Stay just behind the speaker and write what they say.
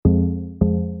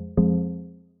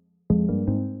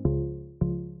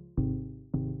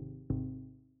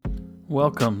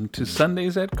Welcome to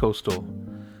Sundays at Coastal.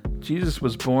 Jesus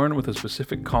was born with a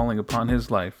specific calling upon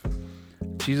his life.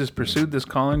 Jesus pursued this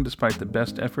calling despite the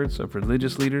best efforts of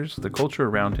religious leaders, the culture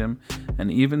around him,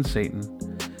 and even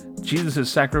Satan.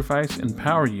 Jesus' sacrifice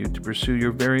empowers you to pursue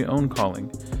your very own calling.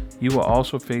 You will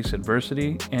also face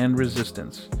adversity and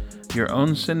resistance. Your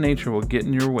own sin nature will get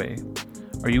in your way.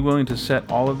 Are you willing to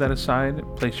set all of that aside,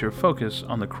 place your focus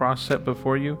on the cross set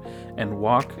before you, and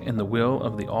walk in the will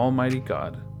of the Almighty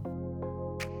God?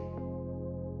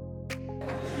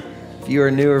 If you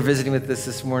are new or visiting with us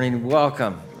this morning,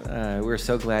 welcome. We're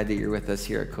so glad that you're with us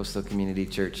here at Coastal Community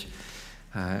Church.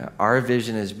 Our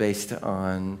vision is based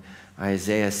on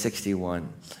Isaiah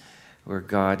 61, where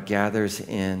God gathers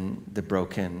in the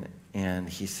broken and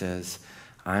he says,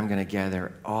 I'm going to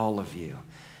gather all of you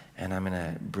and I'm going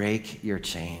to break your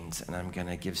chains and I'm going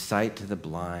to give sight to the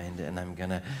blind and I'm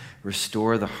going to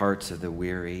restore the hearts of the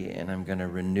weary and I'm going to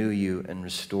renew you and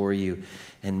restore you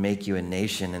and make you a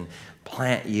nation and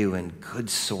plant you in good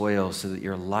soil so that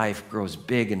your life grows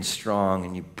big and strong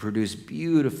and you produce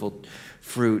beautiful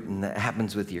fruit, and that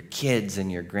happens with your kids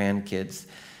and your grandkids.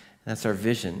 That's our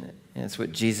vision, and it's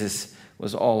what Jesus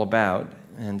was all about.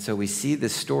 And so we see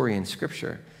this story in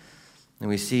Scripture, and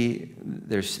we see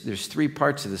there's three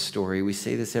parts of the story. We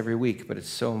say this every week, but it's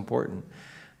so important.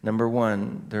 Number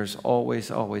one, there's always,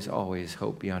 always, always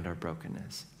hope beyond our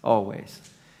brokenness. Always.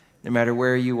 No matter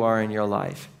where you are in your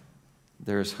life,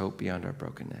 there is hope beyond our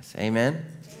brokenness. Amen?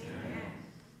 Amen?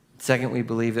 Second, we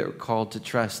believe that we're called to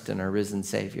trust in our risen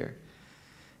Savior.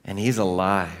 And he's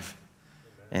alive.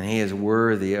 And he is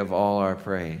worthy of all our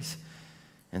praise.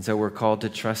 And so we're called to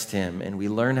trust him. And we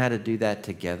learn how to do that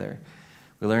together.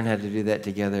 We learn how to do that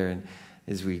together and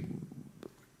as we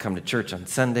come to church on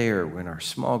Sunday or in our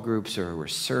small groups or we're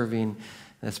serving.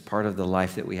 That's part of the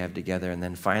life that we have together. And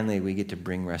then finally, we get to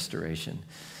bring restoration.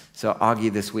 So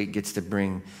Augie this week gets to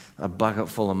bring a bucket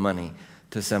full of money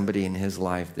to somebody in his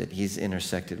life that he's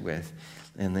intersected with.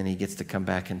 And then he gets to come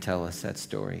back and tell us that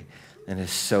story. And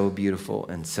it's so beautiful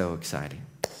and so exciting.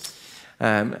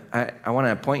 I want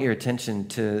to point your attention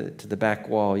to the back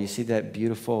wall. You see that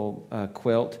beautiful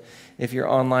quilt? If you're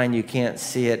online, you can't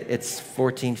see it. It's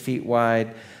 14 feet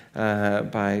wide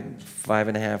by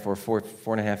 5.5 or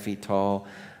 4.5 feet tall.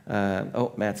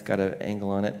 Matt's got an angle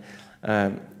on it.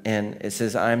 And it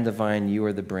says, I'm the vine, you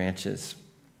are the branches.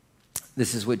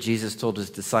 This is what Jesus told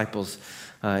his disciples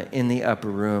in the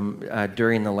upper room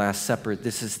during the Last Supper.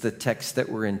 This is the text that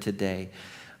we're in today,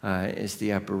 is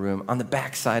the upper room. On the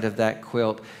back side of that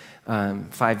quilt,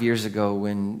 5 years ago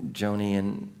when Joni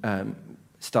and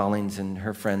Stallings and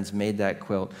her friends made that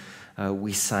quilt,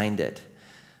 we signed it.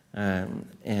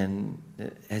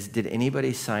 Did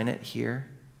anybody sign it here?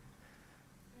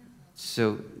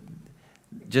 So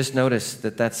just notice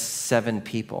that that's 7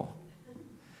 people.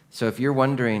 So if you're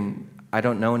wondering, I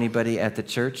don't know anybody at the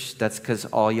church, that's because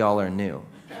all y'all are new,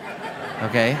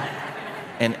 okay?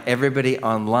 And everybody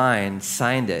online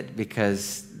signed it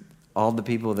because all the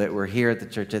people that were here at the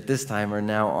church at this time are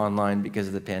now online because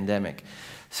of the pandemic.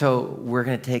 So we're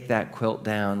going to take that quilt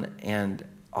down and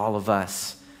all of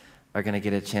us are going to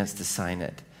get a chance to sign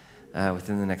it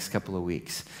within the next couple of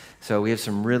weeks. So we have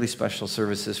some really special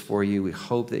services for you. We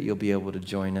hope that you'll be able to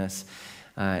join us.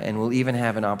 And we'll even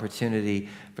have an opportunity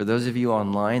for those of you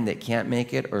online that can't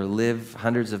make it or live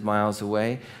hundreds of miles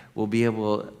away. You'll be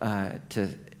able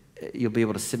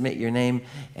to submit your name,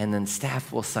 and then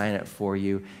staff will sign it for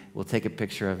you. We'll take a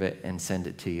picture of it and send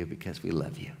it to you because we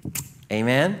love you.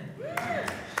 Amen?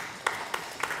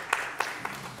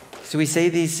 So we say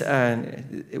these,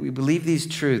 we believe these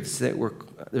truths, that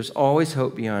there's always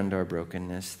hope beyond our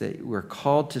brokenness, that we're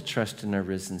called to trust in our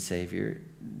risen Savior.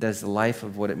 That's the life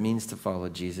of what it means to follow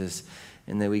Jesus,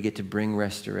 and that we get to bring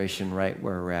restoration right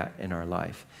where we're at in our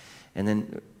life. And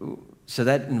then, so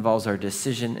that involves our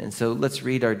decision, and so let's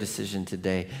read our decision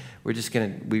today.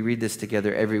 We read this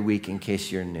together every week in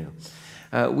case you're new.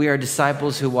 We are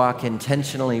disciples who walk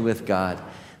intentionally with God.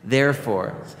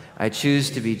 Therefore, I choose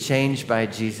to be changed by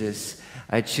Jesus.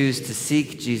 I choose to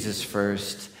seek Jesus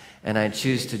first, and I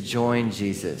choose to join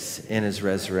Jesus in his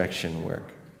resurrection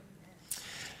work.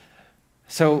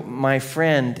 So my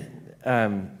friend,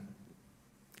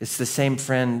 it's the same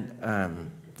friend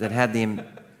that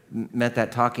met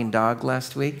that talking dog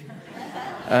last week.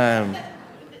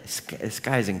 This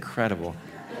guy's incredible.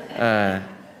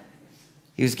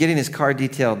 He was getting his car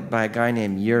detailed by a guy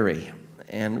named Yuri.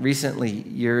 And recently,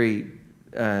 Yuri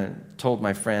told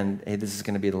my friend, hey, this is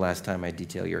going to be the last time I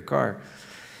detail your car.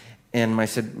 And my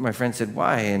friend said,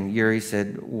 why? And Yuri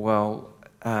said, well,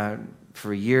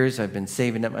 for years I've been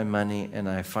saving up my money, and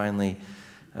I finally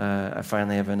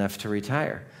have enough to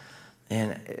retire.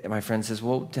 And my friend says,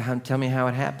 well, tell me how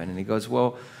it happened. And he goes,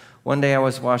 well, one day I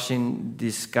was washing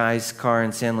this guy's car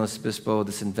in San Luis Obispo,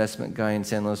 this investment guy in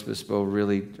San Luis Obispo,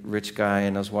 really rich guy,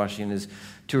 and I was washing his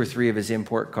 2 or 3 of his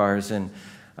import cars, and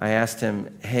I asked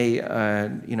him, hey,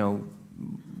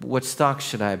 what stocks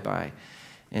should I buy?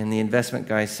 And the investment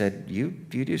guy said, do you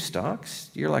do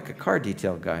stocks? You're like a car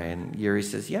detail guy. And Yuri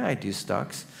says, yeah, I do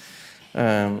stocks.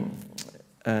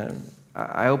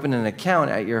 I opened an account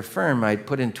at your firm. I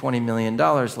put in $20 million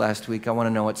last week. I want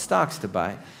to know what stocks to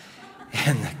buy.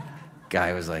 And the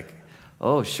guy was like,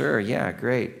 oh, sure, yeah,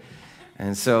 great.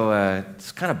 And so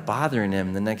it's kind of bothering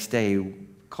him. The next day, he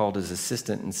called his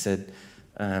assistant and said,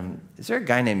 is there a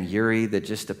guy named Yuri that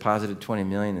just deposited $20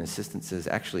 million? And the assistant says,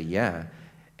 actually, yeah.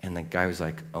 And the guy was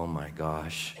like, oh, my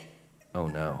gosh, oh,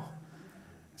 no.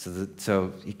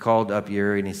 So he called up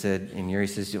Yuri, and he said, and Yuri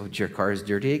says, oh, your car is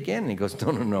dirty again? And he goes,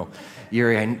 no.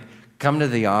 Yuri, come to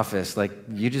the office. Like,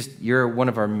 you're one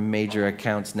of our major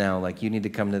accounts now. Like, you need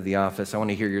to come to the office. I want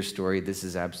to hear your story. This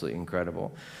is absolutely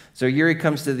incredible. So Yuri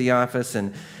comes to the office,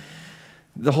 and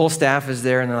the whole staff is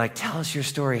there, and they're like, tell us your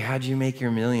story. How'd you make your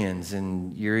millions?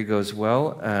 And Yuri goes,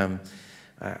 well,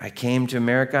 I came to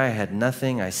America. I had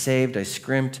nothing. I saved. I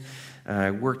scrimped.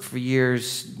 I worked for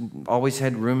years, always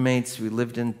had roommates. We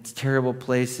lived in terrible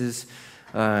places.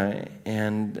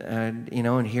 And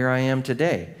here I am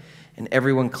today. And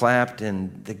everyone clapped,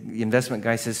 and the investment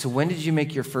guy says, so when did you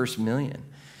make your first $1 million?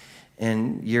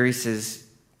 And Yuri says,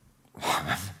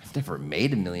 I've never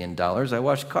made $1 million. I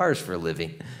wash cars for a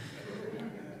living.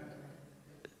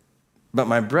 But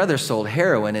my brother sold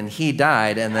heroin, and he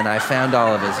died, and then I found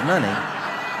all of his money.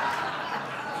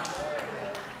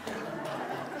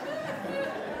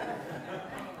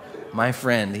 My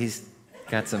friend, he's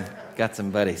got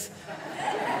some buddies.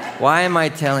 Why am I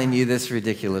telling you this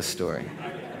ridiculous story?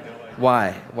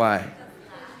 Why?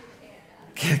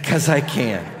 Because I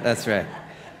can. That's right.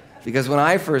 Because when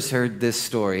I first heard this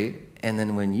story, and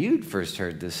then when you first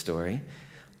heard this story,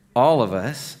 all of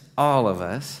us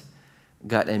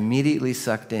got immediately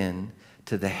sucked in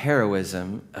to the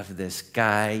heroism of this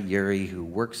guy, Yuri, who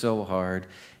worked so hard,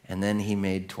 and then he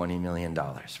made $20 million,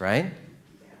 right?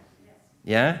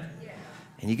 Yeah?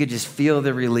 And you could just feel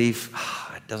the relief.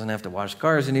 It doesn't have to wash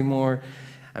cars anymore.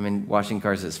 I mean, washing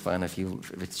cars is fun if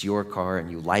it's your car and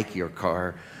you like your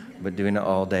car, but doing it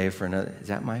all day for another. Is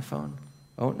that my phone?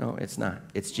 Oh, no, it's not.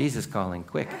 It's Jesus calling,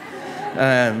 quick.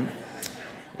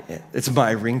 It's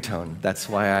my ringtone. That's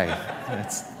why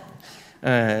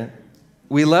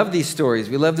we love these stories.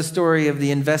 We love the story of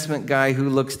the investment guy who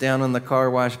looks down on the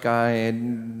car wash guy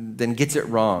and then gets it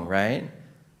wrong, right?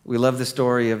 We love the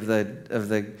story of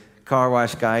the car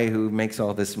wash guy who makes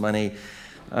all this money.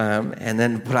 And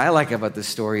then what I like about this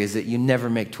story is that you never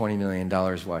make $20 million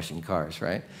washing cars,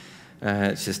 right?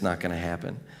 It's just not going to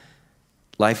happen.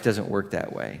 Life doesn't work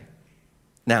that way.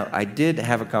 Now, I did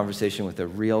have a conversation with a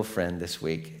real friend this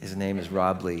week. His name is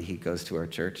Rob Lee. He goes to our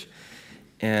church.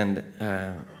 And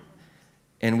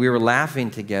we were laughing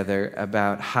together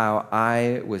about how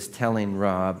I was telling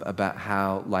Rob about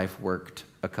how life worked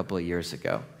a couple of years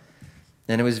ago.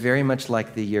 And it was very much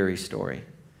like the Yuri story.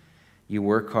 You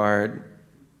work hard,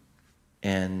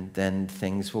 and then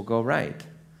things will go right.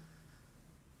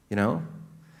 You know?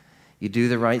 You do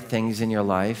the right things in your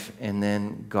life, and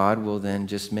then God will then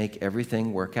just make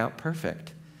everything work out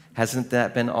perfect. Hasn't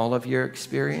that been all of your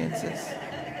experiences?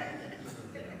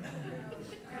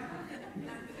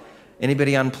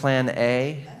 Anybody on plan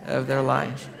A of their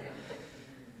life?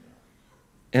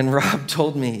 And Rob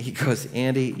told me, he goes,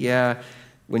 Andy, yeah,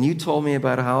 when you told me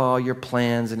about how all your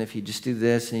plans, and if you just do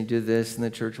this and you do this, and the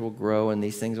church will grow, and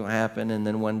these things will happen, and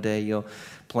then one day you'll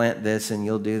plant this and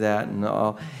you'll do that, and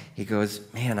all. He goes,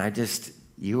 man,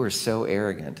 you were so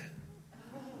arrogant.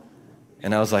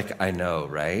 And I was like, I know,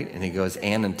 right? And he goes,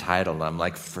 and entitled. I'm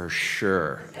like, for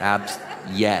sure.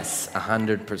 Yes,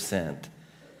 100%.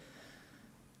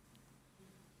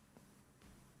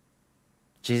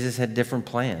 Jesus had different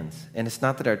plans. And it's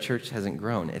not that our church hasn't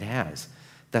grown. It has.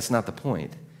 That's not the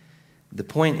point. The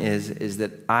point is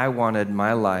that I wanted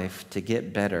my life to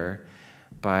get better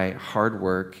by hard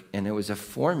work, and it was a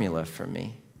formula for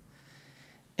me.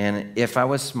 And if I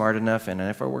was smart enough, and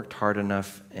if I worked hard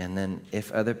enough, and then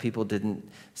if other people didn't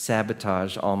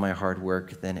sabotage all my hard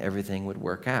work, then everything would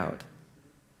work out.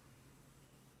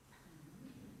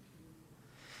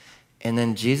 And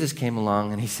then Jesus came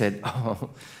along and he said, I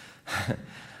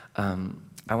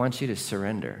want you to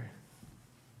surrender.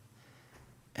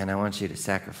 And I want you to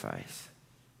sacrifice.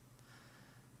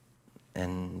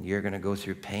 And you're going to go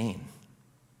through pain.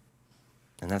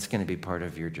 And that's going to be part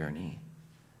of your journey.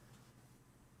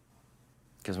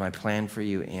 Because my plan for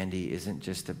you, Andy, isn't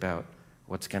just about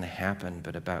what's going to happen,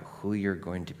 but about who you're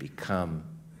going to become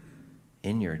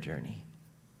in your journey.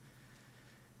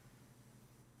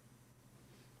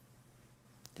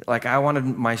 Like, I wanted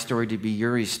my story to be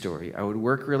Yuri's story. I would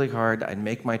work really hard, I'd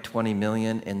make my 20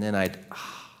 million, and then I'd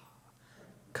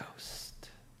coast.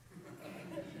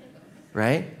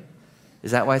 Right?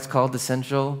 Is that why it's called the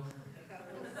Central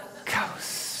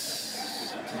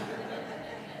Coast?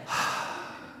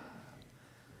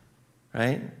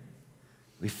 Right?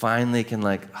 We finally can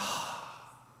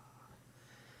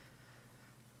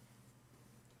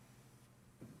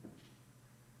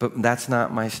But that's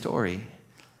not my story.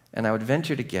 And I would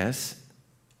venture to guess,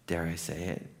 dare I say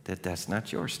it, that that's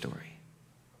not your story.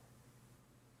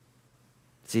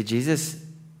 See, Jesus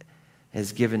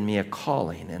has given me a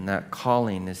calling, and that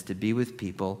calling is to be with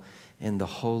people in the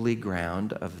holy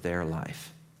ground of their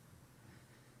life.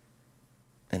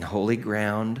 And holy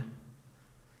ground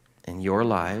in your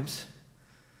lives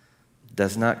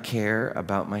does not care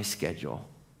about my schedule.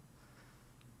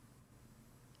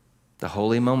 The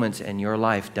holy moments in your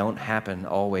life don't happen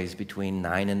always between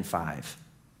 9 and 5.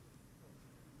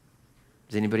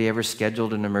 Has anybody ever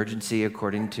scheduled an emergency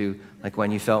according to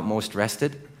when you felt most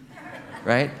rested?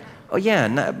 Right? Oh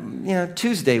yeah,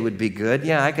 Tuesday would be good.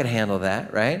 Yeah, I could handle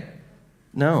that, right?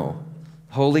 No.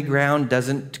 Holy ground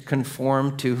doesn't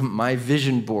conform to my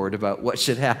vision board about what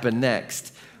should happen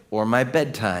next or my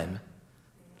bedtime.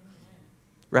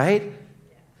 Right?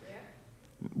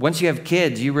 Once you have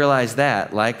kids, you realize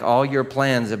that, all your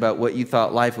plans about what you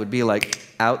thought life would be like,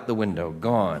 out the window,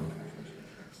 gone.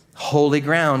 Holy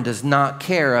ground does not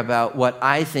care about what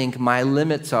I think my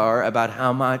limits are about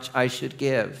how much I should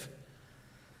give.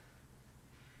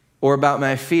 Or about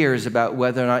my fears about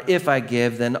whether or not if I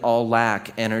give, then I'll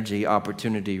lack energy,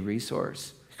 opportunity,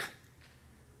 resource.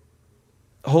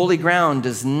 Holy ground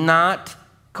does not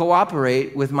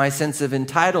cooperate with my sense of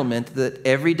entitlement that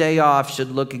every day off should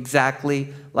look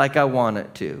exactly like I want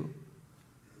it to.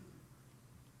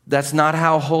 That's not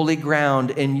how holy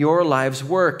ground in your lives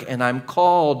work, and I'm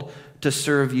called to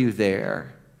serve you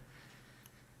there.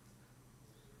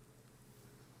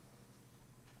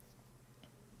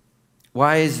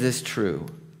 Why is this true?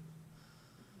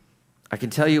 I can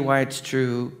tell you why it's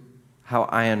true, how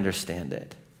I understand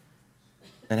it.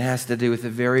 And it has to do with the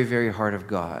very, very heart of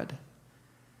God.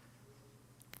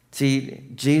 See,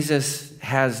 Jesus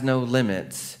has no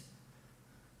limits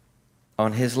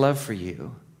on his love for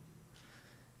you.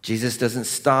 Jesus doesn't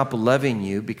stop loving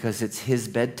you because it's his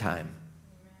bedtime.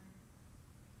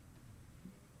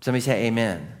 Somebody say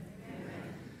amen.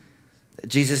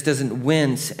 Jesus doesn't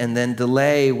wince and then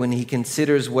delay when he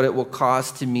considers what it will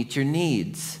cost to meet your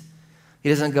needs. He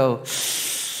doesn't go,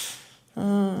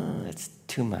 it's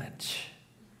too much.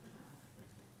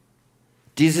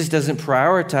 Jesus doesn't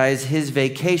prioritize his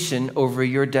vacation over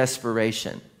your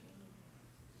desperation.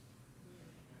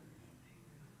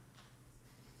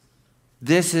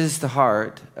 This is the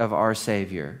heart of our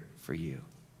Savior for you.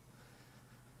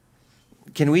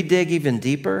 Can we dig even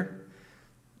deeper?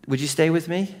 Would you stay with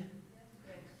me?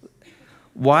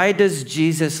 Why does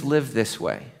Jesus live this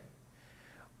way?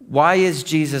 Why is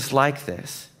Jesus like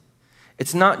this?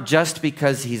 It's not just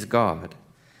because he's God.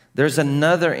 There's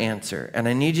another answer, and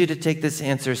I need you to take this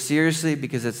answer seriously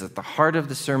because it's at the heart of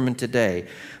the sermon today.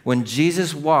 When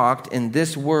Jesus walked in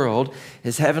this world,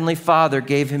 his heavenly Father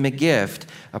gave him a gift,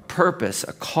 a purpose,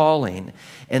 a calling,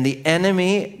 and the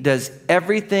enemy does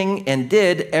everything and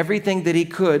did everything that he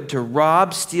could to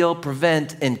rob, steal,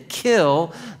 prevent, and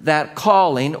kill that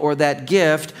calling or that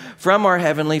gift from our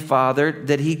heavenly Father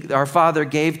that our Father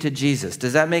gave to Jesus.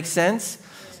 Does that make sense?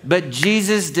 But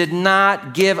Jesus did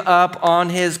not give up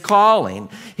on his calling,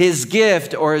 his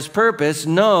gift, or his purpose.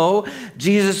 No,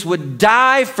 Jesus would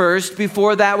die first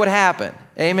before that would happen.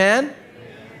 Amen?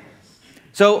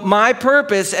 So my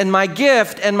purpose and my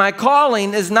gift and my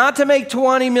calling is not to make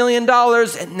 $20 million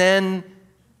and then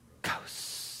coast.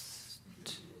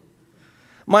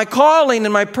 My calling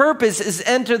and my purpose is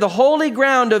enter the holy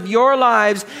ground of your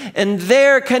lives and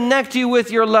there connect you with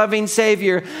your loving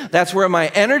Savior. That's where my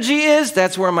energy is.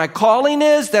 That's where my calling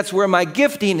is. That's where my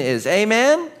gifting is.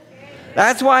 Amen?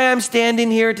 That's why I'm standing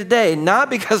here today. Not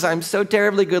because I'm so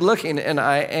terribly good looking, and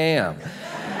I am.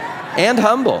 And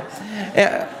humble.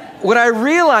 What I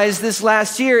realized this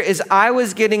last year is I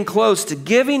was getting close to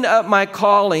giving up my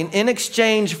calling in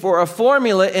exchange for a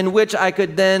formula in which I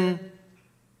could then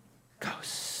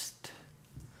coast.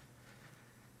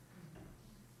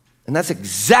 And that's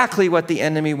exactly what the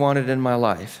enemy wanted in my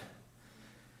life.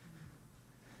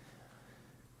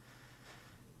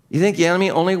 You think the enemy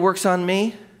only works on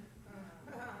me?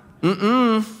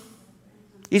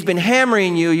 He's been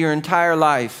hammering you your entire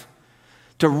life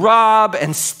to rob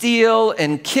and steal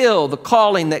and kill the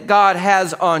calling that God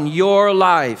has on your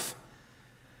life,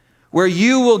 where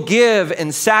you will give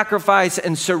and sacrifice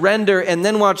and surrender and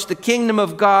then watch the kingdom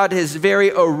of God, his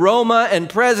very aroma and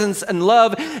presence and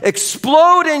love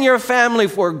explode in your family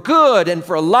for good and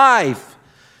for life.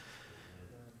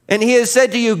 And he has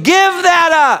said to you, give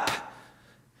that up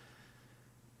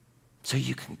so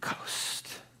you can coast.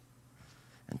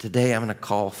 And today I'm going to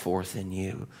call forth in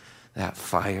you that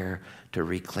fire to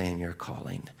reclaim your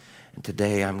calling. And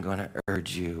today I'm going to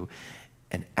urge you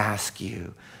and ask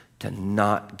you to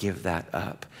not give that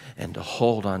up and to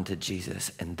hold on to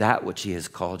Jesus and that which he has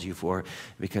called you for,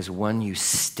 because when you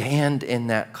stand in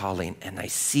that calling, and I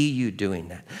see you doing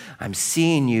that, I'm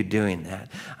seeing you doing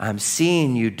that, I'm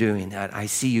seeing you doing that, I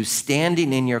see you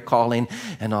standing in your calling,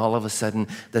 and all of a sudden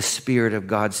the Spirit of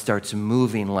God starts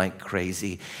moving like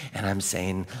crazy, and I'm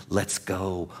saying, let's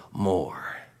go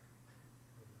more.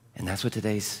 And that's what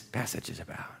today's passage is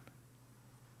about.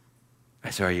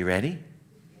 So are you ready?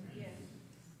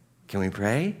 Can we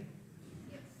pray?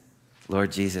 Yes.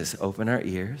 Lord Jesus, open our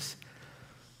ears,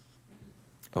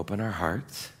 open our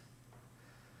hearts,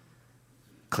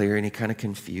 clear any kind of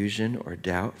confusion or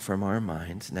doubt from our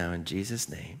minds now in Jesus'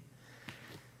 name.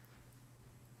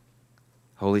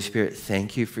 Holy Spirit,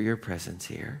 thank you for your presence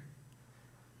here.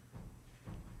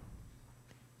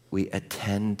 We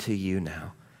attend to you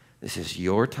now. This is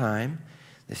your time.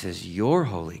 This is your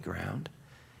holy ground.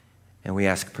 And we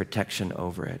ask protection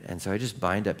over it. And so I just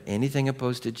bind up anything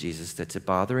opposed to Jesus that's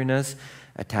bothering us,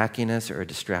 attacking us, or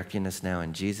distracting us now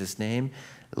in Jesus' name.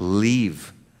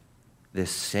 Leave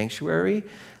this sanctuary.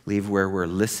 Leave where we're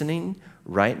listening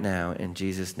right now in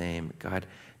Jesus' name. God,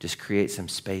 just create some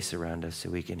space around us so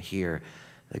we can hear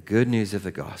the good news of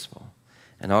the gospel.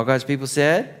 And all God's people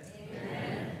said?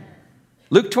 Amen.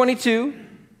 Luke 22,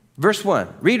 verse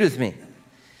 1. Read with me.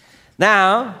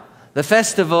 Now, the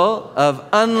festival of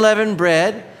unleavened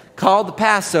bread, called the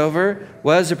Passover,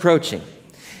 was approaching.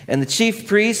 And the chief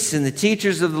priests and the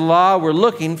teachers of the law were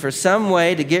looking for some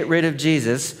way to get rid of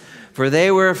Jesus, for they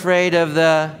were afraid of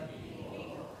the...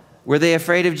 Were they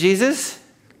afraid of Jesus?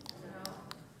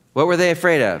 What were they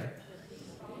afraid of?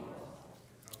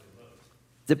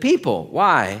 The people.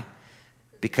 Why?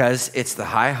 Because it's the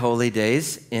high holy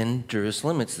days in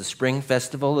Jerusalem. It's the spring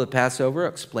festival of the Passover. I'll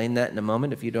explain that in a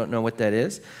moment if you don't know what that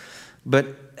is.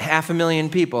 But 500,000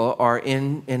 people are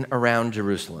in and around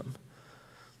Jerusalem.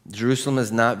 Jerusalem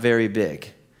is not very big,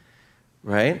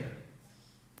 right?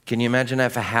 Can you imagine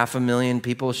if 500,000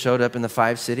 people showed up in the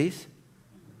 5 cities?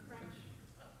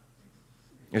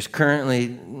 There's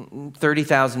currently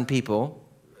 30,000 people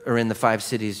are in the 5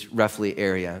 cities roughly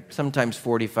area, sometimes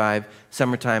 45,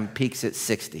 summertime peaks at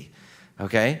 60,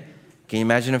 okay? Can you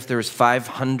imagine if there was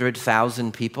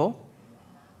 500,000 people,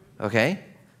 okay?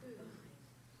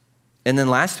 And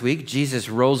then last week, Jesus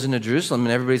rolls into Jerusalem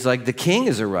and everybody's like, the king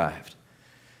has arrived.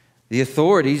 The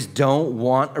authorities don't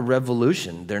want a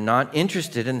revolution. They're not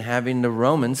interested in having the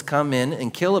Romans come in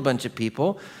and kill a bunch of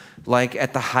people like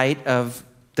at the height of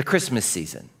the Christmas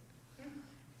season.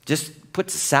 Just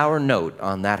puts a sour note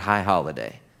on that high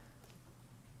holiday.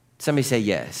 Somebody say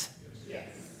yes. Yes.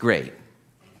 Great.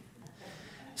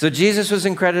 So Jesus was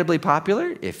incredibly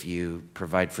popular. If you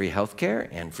provide free health care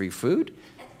and free food,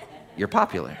 you're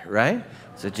popular, right?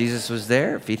 So Jesus was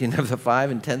there, feeding of the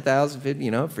 5,000 and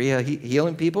 10,000, free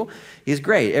healing people. He's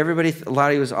great. Everybody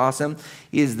thought he was awesome.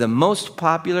 He is the most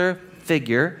popular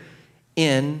figure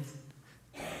in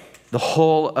the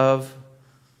whole of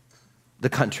the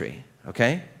country,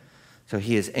 okay? So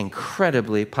he is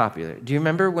incredibly popular. Do you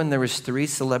remember when there was 3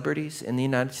 celebrities in the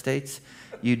United States?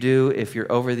 You do if you're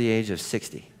over the age of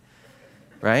 60,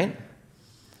 right?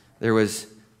 There was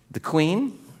the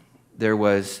Queen. There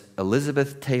was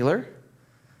Elizabeth Taylor.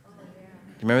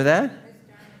 Do you remember that?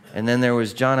 And then there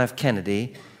was John F.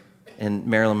 Kennedy and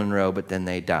Marilyn Monroe, but then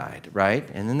they died, right?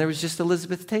 And then there was just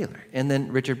Elizabeth Taylor. And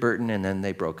then Richard Burton, and then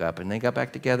they broke up, and they got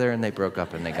back together, and they broke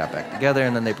up, and they got back together,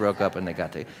 and then they broke up, and they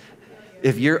got together.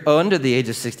 If you're under the age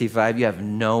of 65, you have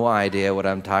no idea what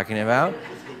I'm talking about,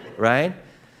 right?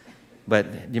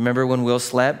 But do you remember when Will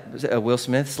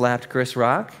Smith slapped Chris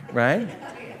Rock, right?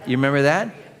 You remember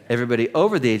that? Everybody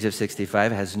over the age of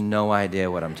 65 has no idea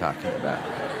what I'm talking about,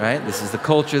 right? This is the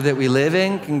culture that we live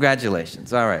in.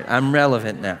 Congratulations. All right, I'm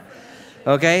relevant now.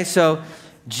 Okay, so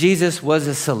Jesus was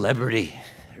a celebrity,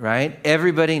 right?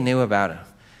 Everybody knew about him.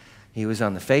 He was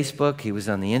on the Facebook, he was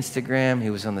on the Instagram, he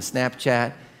was on the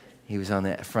Snapchat, he was on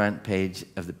the front page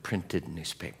of the printed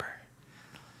newspaper.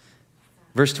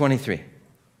 Verse 23.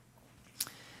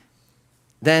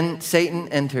 Then Satan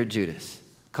entered Judas,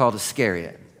 called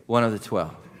Iscariot, one of the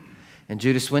 12. And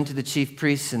Judas went to the chief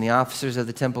priests and the officers of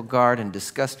the temple guard and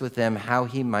discussed with them how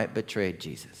he might betray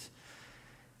Jesus.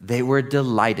 They were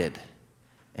delighted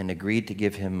and agreed to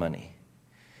give him money.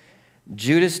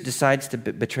 Judas decides to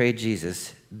betray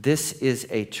Jesus. This is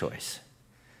a choice.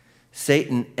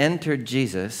 Satan entered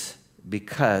Jesus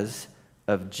because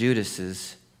of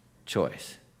Judas's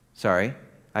choice. Sorry,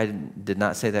 I did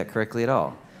not say that correctly at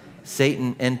all.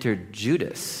 Satan entered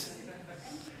Judas.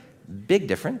 Big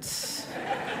difference.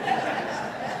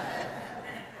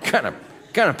 Kind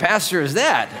of pastor is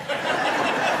that?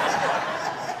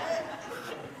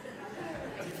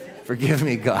 Forgive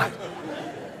me, God.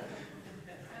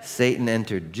 Satan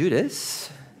entered Judas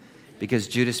because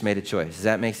Judas made a choice. Does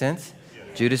that make sense?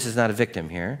 Judas is not a victim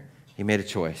here. He made a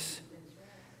choice.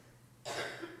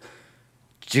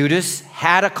 Judas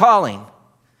had a calling.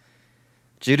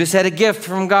 Judas had a gift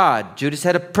from God. Judas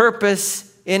had a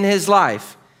purpose in his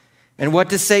life. And what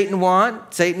does Satan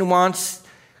want? Satan wants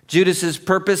Judas's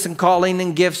purpose and calling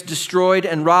and gifts destroyed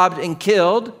and robbed and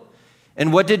killed.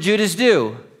 And what did Judas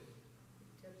do?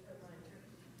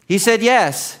 He said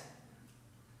yes.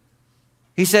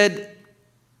 He said,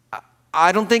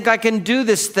 I don't think I can do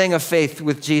this thing of faith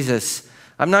with Jesus.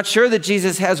 I'm not sure that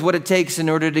Jesus has what it takes in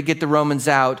order to get the Romans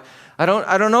out. I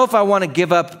don't know if I want to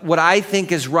give up what I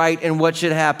think is right and what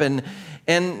should happen.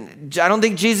 And I don't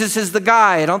think Jesus is the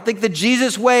guy. I don't think the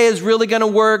Jesus way is really going to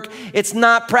work. It's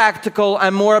not practical.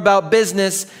 I'm more about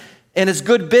business, and it's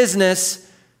good business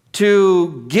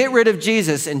to get rid of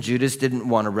Jesus. And Judas didn't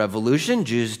want a revolution.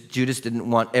 Judas didn't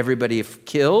want everybody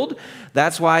killed.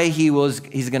 That's why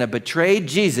he's going to betray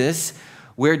Jesus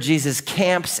where Jesus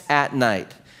camps at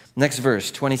night. Next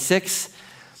verse, 26.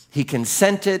 He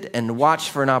consented and watched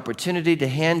for an opportunity to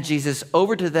hand Jesus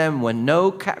over to them when no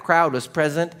crowd was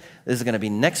present. This is going to be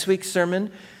next week's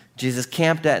sermon. Jesus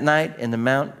camped at night in the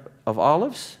Mount of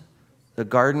Olives, the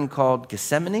garden called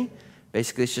Gethsemane.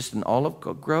 Basically, it's just an olive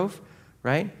grove,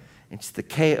 right? It's the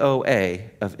KOA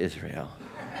of Israel.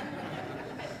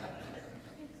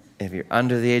 If you're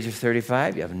under the age of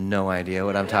 35, you have no idea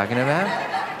what I'm talking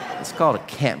about. It's called a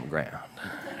campground,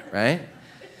 right?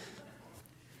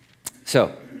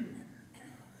 So,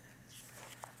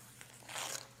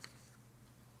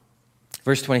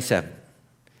 verse 27.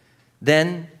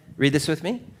 Then, read this with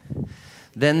me.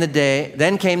 Then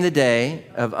came the day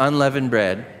of unleavened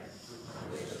bread.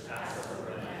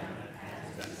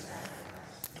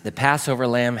 The Passover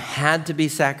lamb had to be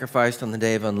sacrificed on the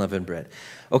day of unleavened bread.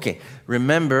 Okay,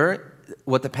 remember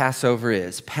what the Passover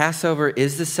is. Passover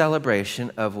is the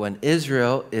celebration of when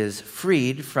Israel is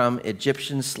freed from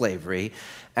Egyptian slavery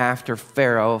after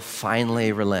Pharaoh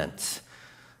finally relents.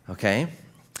 Okay?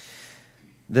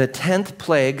 The 10th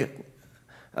plague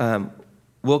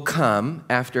will come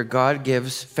after God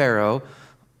gives Pharaoh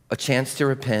a chance to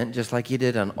repent, just like he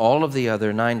did on all of the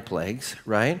other 9 plagues,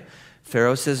 right?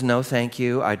 Pharaoh says, no, thank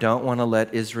you. I don't want to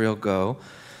let Israel go.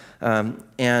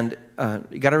 And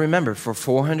you got to remember, for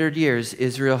 400 years,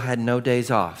 Israel had no days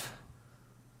off.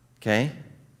 Okay?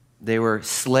 They were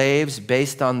slaves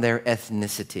based on their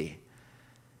ethnicity.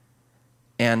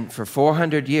 And for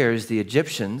 400 years, the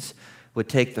Egyptians would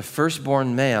take the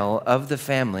firstborn male of the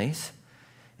families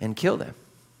and kill them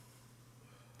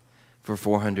for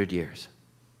 400 years.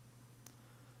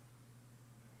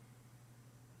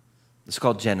 It's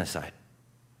called genocide.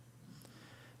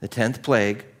 The 10th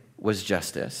plague was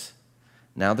justice.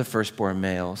 Now the firstborn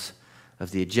males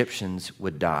of the Egyptians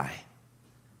would die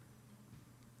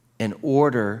in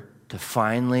order to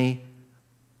finally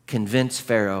convince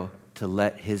Pharaoh to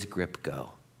let his grip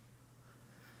go.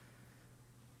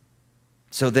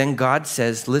 So then God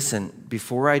says, listen,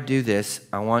 before I do this,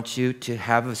 I want you to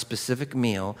have a specific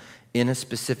meal in a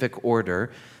specific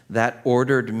order. That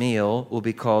ordered meal will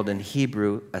be called in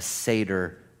Hebrew a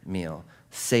Seder meal.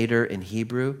 Seder in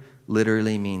Hebrew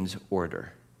literally means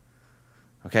order.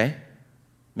 Okay?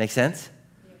 Make sense?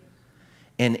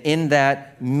 And in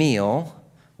that meal,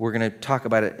 we're going to talk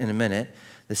about it in a minute,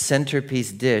 the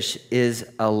centerpiece dish is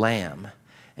a lamb.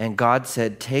 And God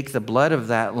said, take the blood of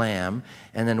that lamb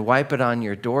and then wipe it on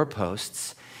your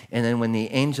doorposts. And then when the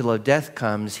angel of death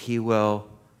comes, he will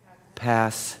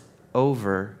pass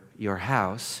over your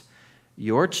house.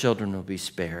 Your children will be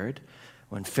spared.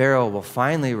 When Pharaoh will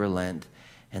finally relent,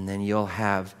 and then you'll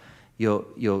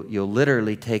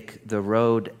literally take the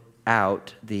road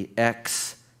out, the Hadas.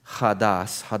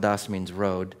 Hadas means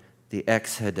road. The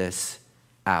Exodus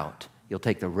out. You'll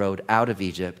take the road out of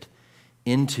Egypt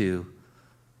into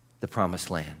the promised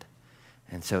land.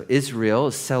 And so Israel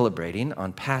is celebrating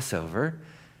on Passover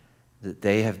that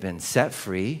they have been set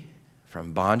free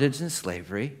from bondage and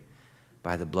slavery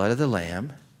by the blood of the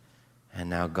Lamb. And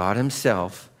now God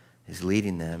himself is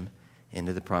leading them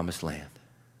into the promised land.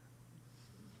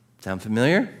 Sound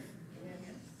familiar?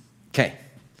 Okay.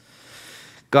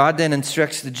 God then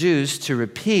instructs the Jews to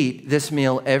repeat this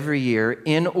meal every year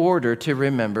in order to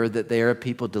remember that they are a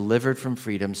people delivered from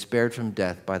freedom, spared from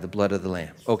death by the blood of the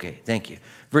Lamb. Okay, thank you.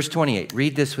 Verse 28,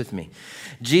 read this with me.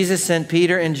 Jesus sent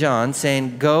Peter and John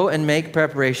saying, go and make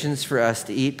preparations for us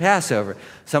to eat Passover.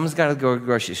 Someone's got to go to the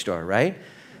grocery store, right?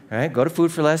 All right, go to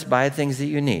Food for Less, buy the things that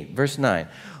you need. Verse 9,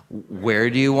 where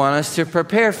do you want us to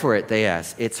prepare for it? They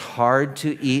asked. It's hard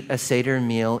to eat a Seder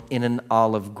meal in an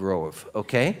olive grove,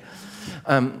 okay?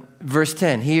 Verse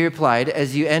 10, he replied,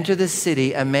 as you enter the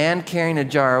city, a man carrying a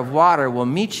jar of water will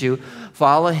meet you.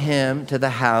 Follow him to the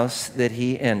house that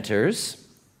he enters.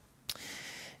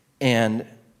 And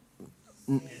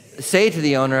say to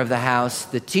the owner of the house,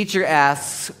 the teacher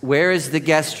asks, where is the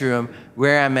guest room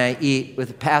where I may eat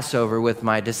with Passover with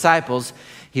my disciples?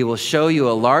 He will show you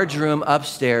a large room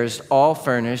upstairs, all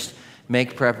furnished.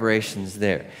 Make preparations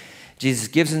there. Jesus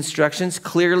gives instructions.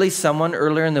 Clearly, someone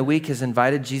earlier in the week has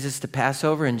invited Jesus to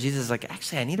Passover, and Jesus is like,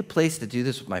 actually, I need a place to do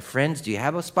this with my friends. Do you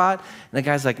have a spot? And the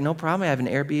guy's like, no problem. I have an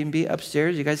Airbnb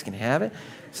upstairs. You guys can have it.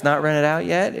 It's not rented out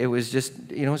yet. It was just,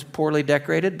 it's poorly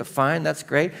decorated, but fine. That's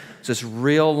great. It's this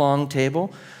real long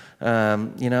table,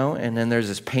 and then there's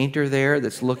this painter there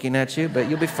that's looking at you, but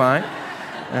you'll be fine.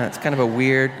 It's kind of a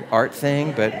weird art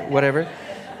thing, but whatever.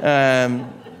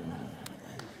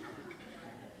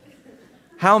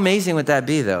 How amazing would that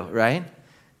be, though, right?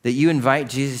 That you invite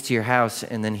Jesus to your house,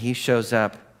 and then he shows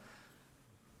up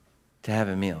to have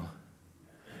a meal.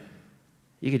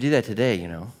 You could do that today,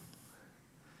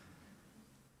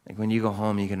 Like when you go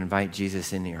home, you can invite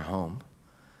Jesus into your home.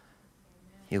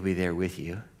 He'll be there with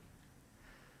you. And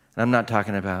I'm not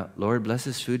talking about, Lord, bless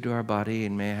this food to our body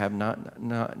and may I have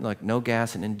no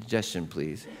gas and indigestion,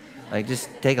 please. Like just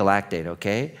take a Lactate,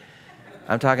 okay?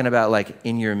 I'm talking about like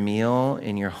in your meal,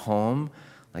 in your home,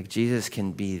 like Jesus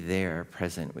can be there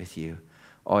present with you.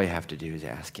 All you have to do is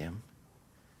ask him.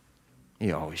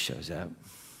 He always shows up.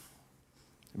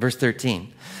 Verse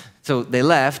 13. So they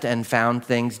left and found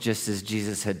things just as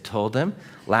Jesus had told them.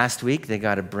 Last week, they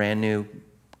got a brand new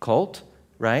colt,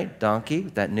 right? Donkey,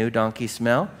 that new donkey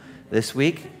smell. This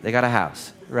week, they got a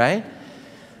house, right?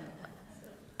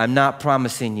 I'm not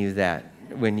promising you that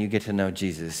when you get to know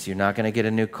Jesus. You're not going to get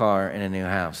a new car and a new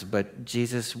house, but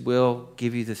Jesus will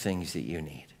give you the things that you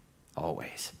need,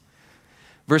 always.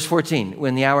 Verse 14,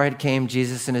 when the hour had came,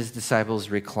 Jesus and his disciples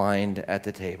reclined at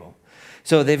the table.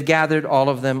 So they've gathered all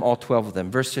of them, all 12 of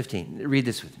them. Verse 15, read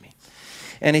this with me.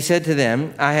 And he said to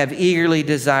them, I have eagerly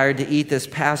desired to eat this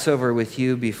Passover with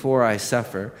you before I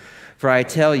suffer. For I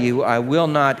tell you, I will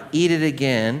not eat it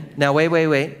again. Now,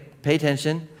 wait. Pay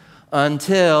attention.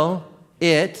 Until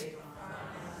it...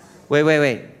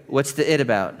 Wait. What's the it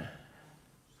about?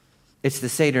 It's the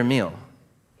Seder meal.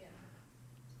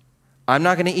 I'm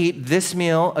not going to eat this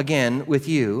meal again with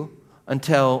you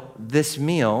until this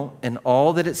meal and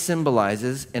all that it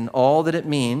symbolizes and all that it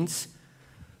means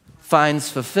finds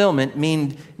fulfillment,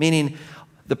 meaning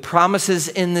the promises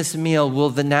in this meal will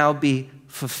now be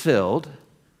fulfilled.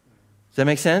 Does that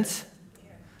make sense?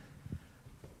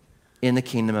 In the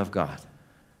kingdom of God.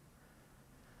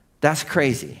 That's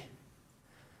crazy.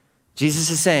 Jesus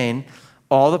is saying,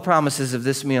 all the promises of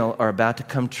this meal are about to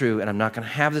come true, and I'm not going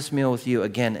to have this meal with you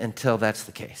again until that's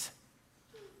the case.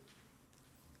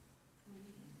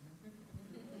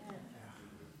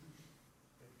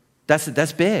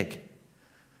 That's big,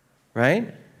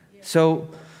 right? So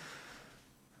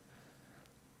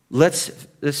let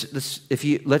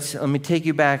me take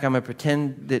you back. I'm going to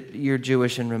pretend that you're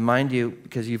Jewish and remind you,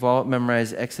 because you've all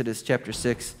memorized Exodus chapter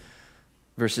 6,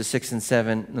 verses 6 and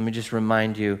 7. Let me just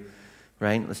remind you,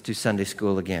 right? Let's do Sunday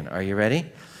school again. Are you ready?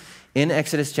 In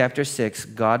Exodus chapter 6,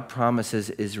 God promises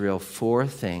Israel 4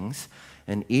 things,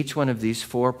 and each one of these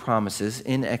 4 promises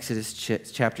in Exodus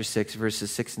chapter 6,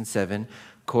 verses 6 and 7,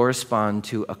 correspond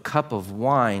to a cup of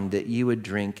wine that you would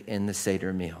drink in the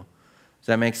Seder meal. Does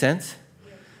that make sense?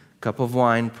 Yeah. Cup of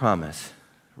wine promise,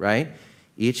 right?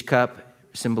 Each cup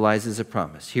symbolizes a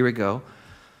promise. Here we go.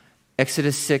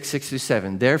 Exodus 6 through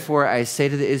 7. Therefore, I say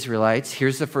to the Israelites,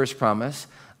 here's the first promise.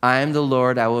 I am the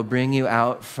Lord. I will bring you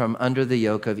out from under the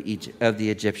yoke of the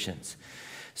Egyptians.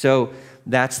 So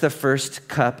that's the first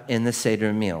cup in the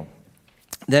Seder meal.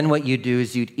 Then what you do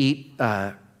is you'd eat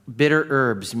bitter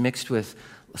herbs mixed with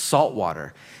salt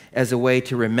water as a way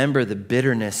to remember the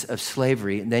bitterness of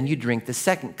slavery. And then you drink the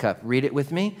second cup. Read it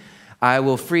with me. I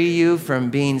will free you from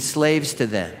being slaves to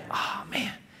them. Oh,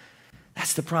 man.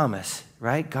 That's the promise,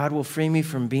 right? God will free me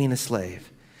from being a slave.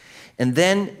 And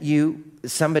then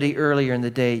somebody earlier in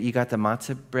the day, you got the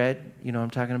matzah bread. You know what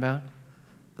I'm talking about?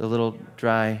 the little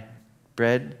dry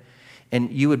bread.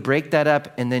 And you would break that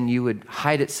up, and then you would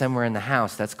hide it somewhere in the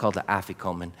house. That's called the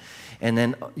afikomen. And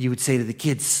then you would say to the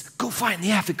kids, go find the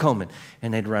afikomen.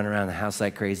 And they'd run around the house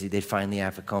like crazy. They'd find the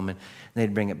afikomen, and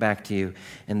they'd bring it back to you.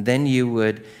 And then you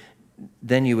would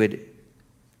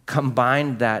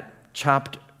combine that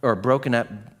chopped or broken up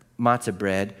matzah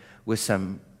bread with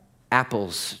some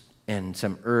apples and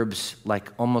some herbs,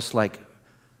 almost like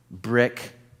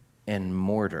brick and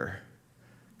mortar,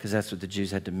 because that's what the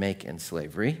Jews had to make in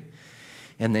slavery.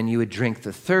 And then you would drink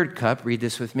the third cup. Read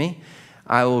this with me.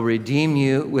 I will redeem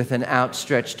you with an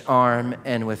outstretched arm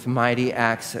and with mighty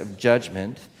acts of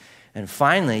judgment. And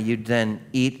finally, you'd then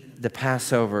eat the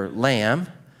Passover lamb,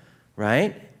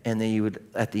 right? And then you would,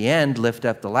 at the end, lift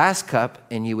up the last cup,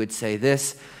 and you would say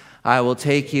this, I will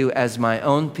take you as my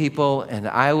own people, and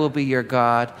I will be your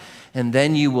God. And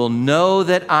then you will know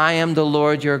that I am the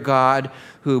Lord your God,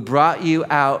 who brought you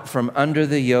out from under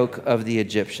the yoke of the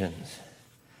Egyptians.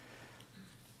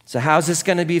 So how's this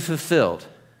going to be fulfilled?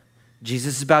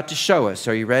 Jesus is about to show us.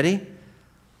 Are you ready?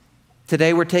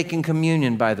 Today we're taking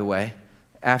communion, by the way,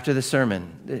 after the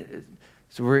sermon.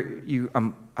 So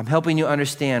I'm helping you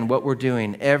understand what we're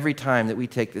doing every time that we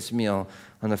take this meal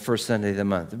on the first Sunday of the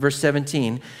month. Verse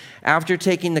 17, after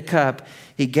taking the cup,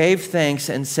 he gave thanks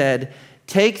and said,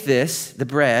 take this, the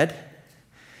bread,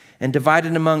 and divide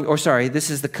it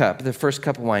this is the cup, the first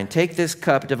cup of wine. Take this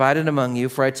cup, divide it among you,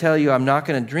 for I tell you, I'm not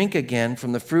going to drink again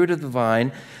from the fruit of the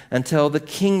vine until the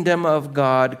kingdom of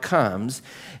God comes.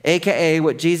 AKA,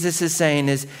 what Jesus is saying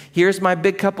is, here's my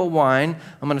big cup of wine.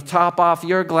 I'm going to top off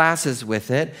your glasses with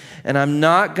it, and I'm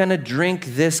not going to drink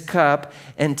this cup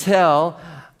until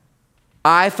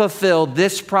I fulfill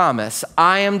this promise.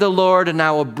 I am the Lord, and I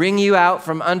will bring you out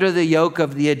from under the yoke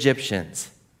of the Egyptians.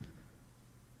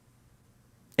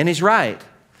 And he's right.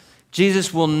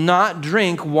 Jesus will not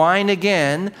drink wine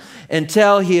again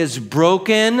until he has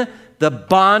broken the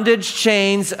bondage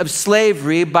chains of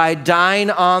slavery by dying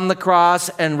on the cross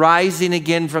and rising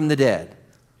again from the dead.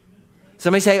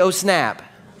 Somebody say, oh snap.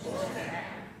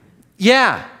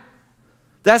 Yeah,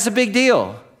 that's a big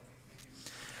deal.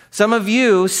 Some of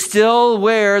you still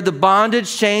wear the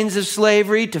bondage chains of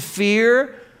slavery to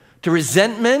fear, to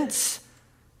resentments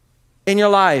in your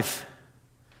life.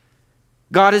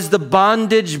 God is the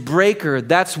bondage breaker.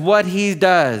 That's what he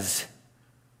does.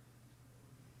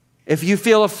 If you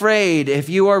feel afraid, if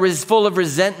you are full of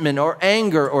resentment or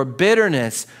anger or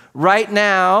bitterness, right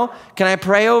now, can I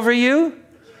pray over you?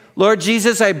 Lord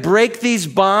Jesus, I break these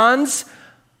bonds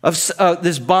of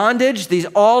this bondage,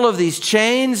 all of these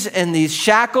chains and these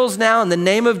shackles now in the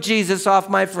name of Jesus off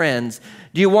my friends.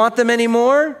 Do you want them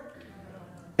anymore?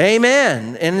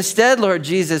 Amen. And instead, Lord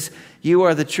Jesus, you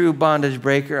are the true bondage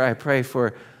breaker. I pray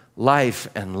for life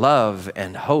and love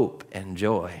and hope and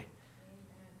joy.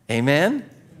 Amen?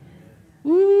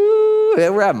 Woo,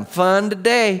 we're having fun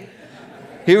today.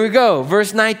 Here we go.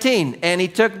 Verse 19. And he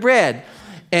took bread,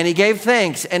 and he gave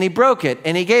thanks, and he broke it,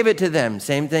 and he gave it to them.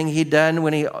 Same thing he'd done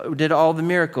when he did all the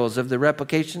miracles of the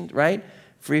replication, right?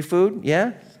 Free food,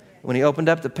 yeah? When he opened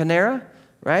up the Panera,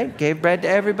 right? Gave bread to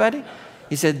everybody.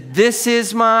 He said, this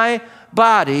is my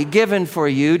body given for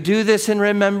you. Do this in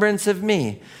remembrance of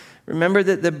me. Remember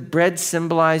that the bread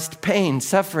symbolized pain,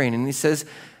 suffering. And he says,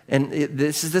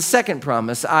 this is the second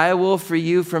promise, I will free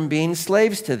you from being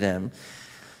slaves to them.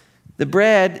 The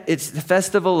bread, it's the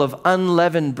festival of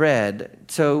unleavened bread.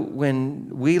 So when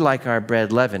we like our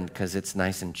bread leavened because it's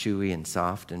nice and chewy and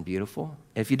soft and beautiful,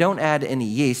 if you don't add any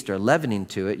yeast or leavening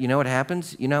to it, you know what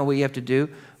happens? You know what you have to do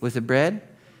with the bread?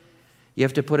 You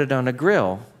have to put it on a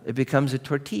grill. It becomes a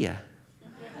tortilla.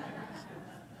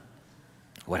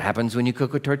 What happens when you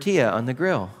cook a tortilla on the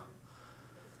grill?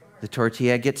 The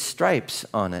tortilla gets stripes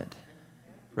on it,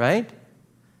 right?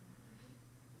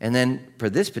 And then for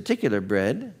this particular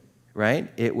bread,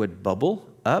 right, it would bubble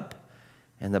up,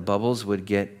 and the bubbles would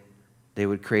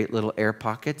create little air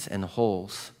pockets and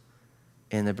holes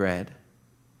in the bread.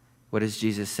 What is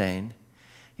Jesus saying?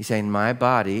 He's saying, my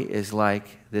body is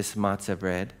like this matzah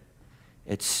bread.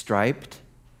 It's striped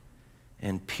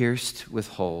and pierced with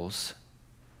holes.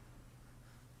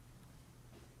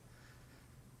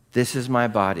 This is my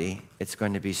body. It's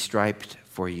going to be striped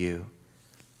for you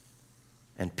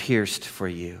and pierced for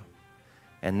you.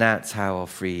 And that's how I'll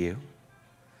free you.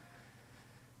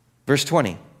 Verse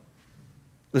 20.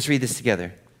 Let's read this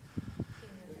together.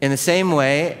 In the same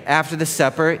way, after the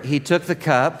supper, he took the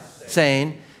cup,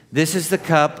 saying, this is the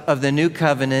cup of the new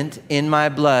covenant in my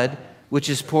blood, which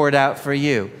is poured out for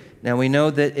you. Now we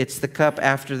know that it's the cup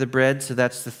after the bread, so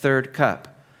that's the third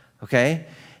cup. Okay?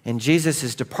 And Jesus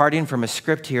is departing from a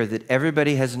script here that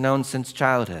everybody has known since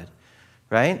childhood,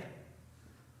 right?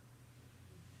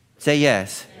 Say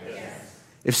yes.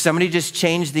 If somebody just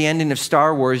changed the ending of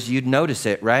Star Wars, you'd notice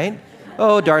it, right?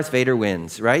 Oh, Darth Vader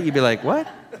wins, right? You'd be like, what?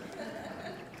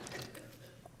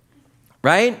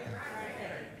 Right?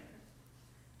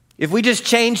 If we just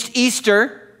changed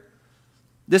Easter,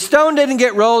 the stone didn't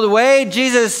get rolled away.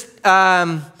 Jesus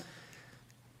got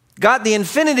the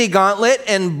Infinity Gauntlet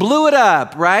and blew it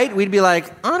up, right? We'd be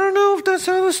like, I don't know if that's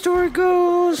how the story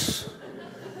goes.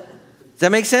 Does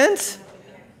that make sense?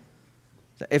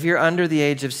 If you're under the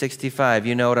age of 65,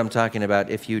 you know what I'm talking about.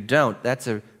 If you don't, that's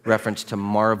a reference to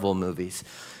Marvel movies.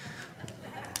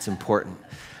 It's important.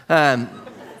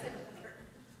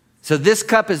 So this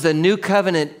cup is the new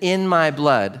covenant in my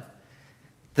blood.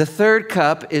 The third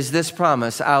cup is this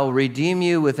promise: I'll redeem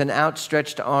you with an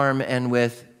outstretched arm and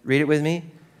with, read it with me,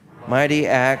 mighty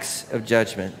acts of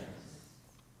judgment.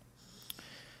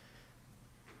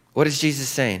 What is Jesus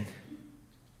saying?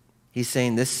 He's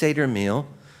saying this Seder meal,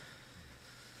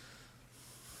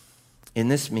 in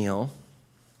this meal,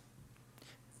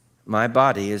 my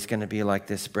body is going to be like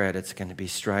this bread. It's going to be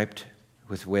striped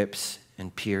with whips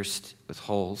and pierced with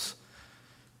holes.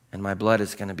 And my blood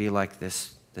is going to be like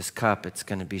this cup. It's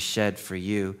going to be shed for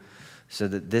you so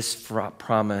that this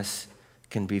promise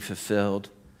can be fulfilled.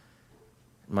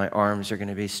 My arms are going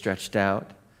to be stretched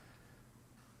out,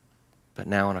 but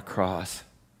now on a cross.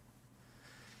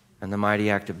 And the mighty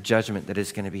act of judgment that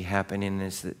is going to be happening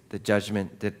is the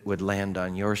judgment that would land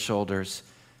on your shoulders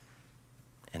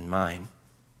and mine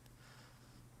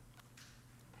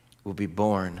will be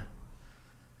borne,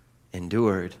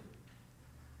 endured,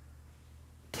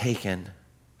 taken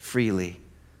freely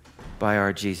by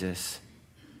our Jesus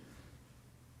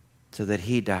so that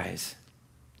he dies,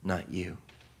 not you.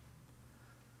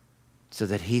 So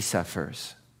that he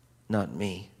suffers, not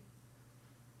me.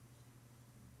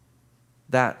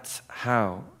 That's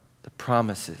how the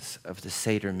promises of the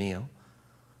Seder meal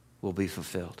will be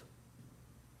fulfilled.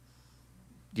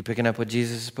 You picking up what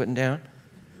Jesus is putting down?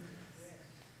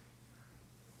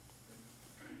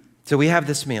 So we have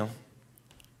this meal,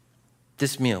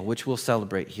 which we'll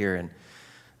celebrate here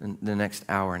in the next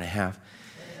hour and a half.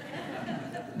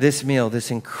 This meal, this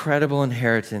incredible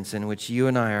inheritance in which you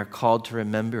and I are called to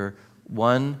remember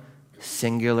one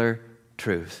singular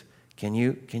truth. Can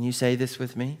you say this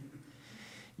with me?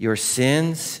 Your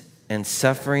sins and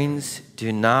sufferings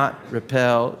do not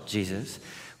repel Jesus.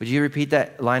 Would you repeat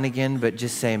that line again, but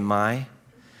just say my?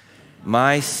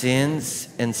 My sins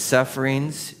and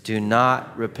sufferings do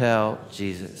not repel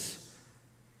Jesus.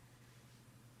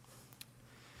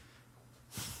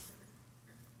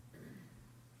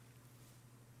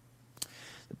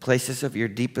 The places of your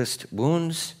deepest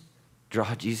wounds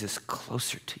draw Jesus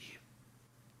closer to you.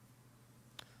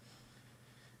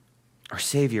 Our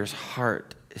Savior's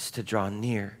heart is to draw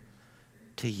near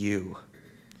to you,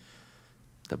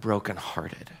 the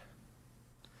brokenhearted,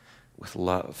 with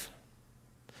love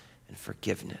and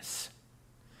forgiveness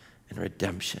and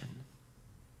redemption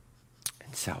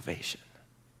and salvation.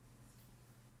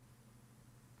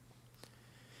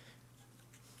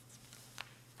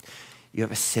 You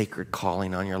have a sacred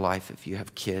calling on your life if you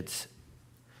have kids.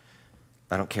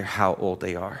 I don't care how old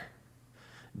they are.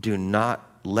 Do not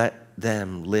let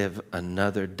them live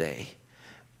another day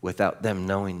without them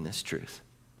knowing this truth.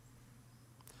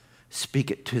 Speak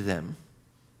it to them.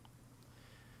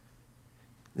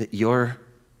 That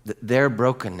their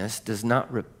brokenness does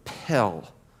not repel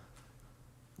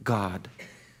God,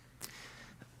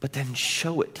 but then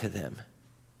show it to them.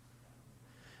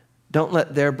 Don't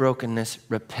let their brokenness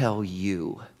repel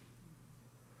you.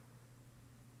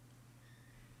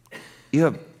 You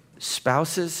have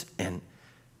spouses and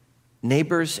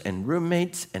neighbors and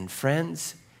roommates and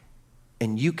friends,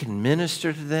 and you can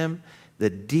minister to them the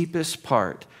deepest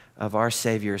part of our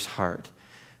Savior's heart.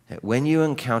 That when you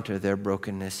encounter their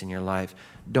brokenness in your life,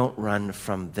 don't run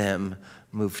from them,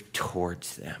 move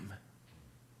towards them.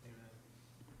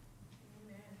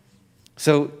 Amen.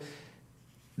 So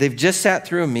they've just sat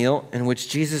through a meal in which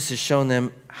Jesus has shown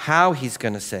them how he's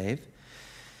going to save.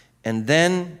 And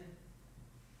then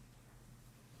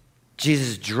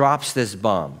Jesus drops this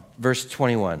bomb. Verse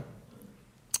 21.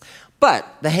 But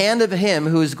the hand of him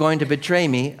who is going to betray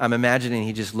me, I'm imagining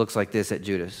he just looks like this at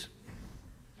Judas.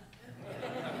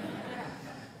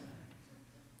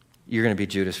 You're going to be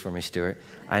Judas for me, Stuart.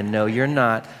 I know you're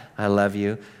not. I love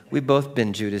you. We've both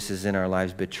been Judases in our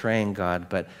lives, betraying God,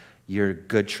 but you're a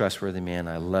good, trustworthy man.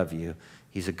 I love you.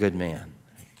 He's a good man.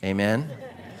 Amen?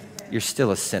 You're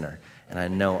still a sinner, and I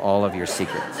know all of your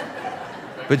secrets.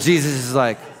 But Jesus is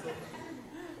like,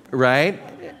 right?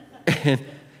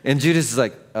 And Judas is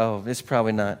like, oh, it's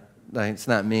probably not, it's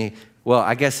not me. Well,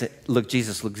 I guess,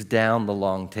 Jesus looks down the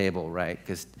long table, right?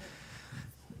 Because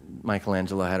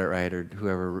Michelangelo had it right, or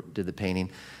whoever did the painting.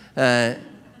 The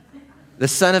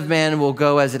Son of Man will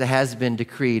go as it has been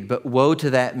decreed, but woe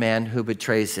to that man who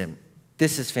betrays him.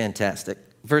 This is fantastic.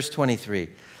 Verse 23.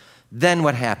 Then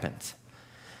what happens?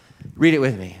 Read it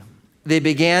with me. They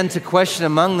began to question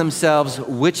among themselves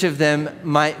which of them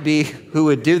might be who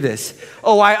would do this.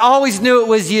 Oh, I always knew it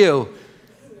was you.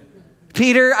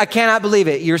 Peter, I cannot believe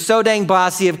it. You're so dang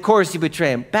bossy. Of course you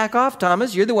betray him. Back off,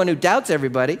 Thomas. You're the one who doubts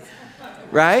everybody,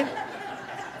 right?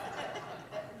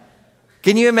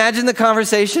 Can you imagine the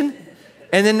conversation?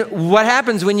 And then what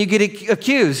happens when you get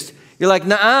accused? You're like,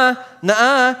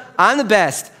 nuh-uh, I'm the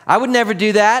best. I would never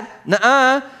do that.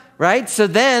 Nuh-uh, right? So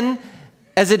then,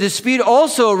 as a dispute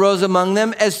also arose among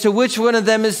them as to which one of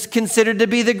them is considered to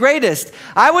be the greatest.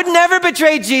 I would never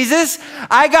betray Jesus.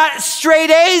 I got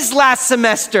straight A's last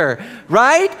semester,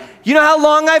 right? You know how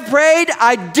long I prayed?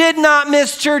 I did not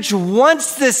miss church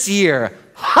once this year.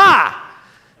 Ha!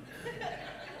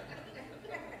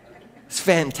 It's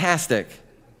fantastic.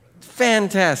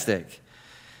 Fantastic.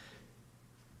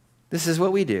 This is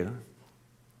what we do.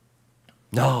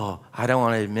 No, I don't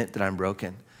want to admit that I'm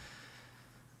broken.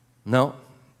 No,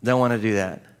 don't want to do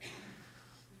that.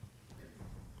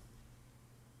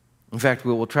 In fact,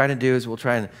 what we'll try to do is we'll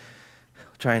try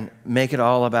and make it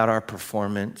all about our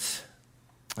performance,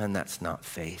 and that's not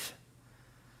faith.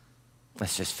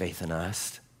 That's just faith in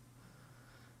us.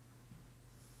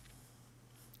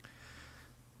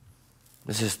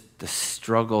 This is the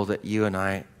struggle that you and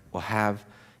I will have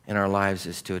in our lives,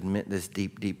 is to admit this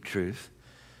deep, deep truth.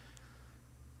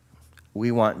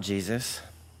 We want Jesus.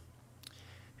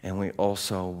 And we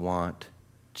also want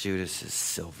Judas's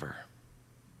silver.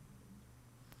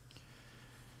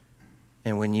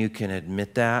 And when you can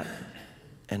admit that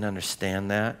and understand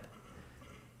that,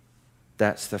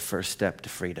 that's the first step to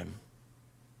freedom.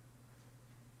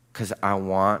 Because I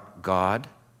want God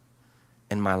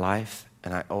in my life,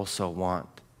 and I also want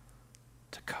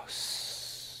to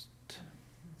coast.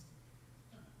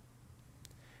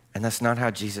 And that's not how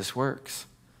Jesus works.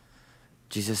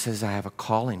 Jesus says, I have a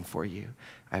calling for you.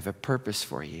 I have a purpose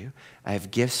for you. I have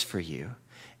gifts for you.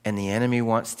 And the enemy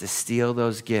wants to steal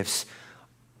those gifts.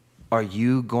 Are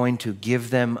you going to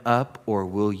give them up, or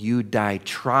will you die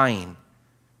trying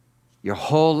your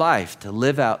whole life to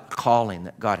live out the calling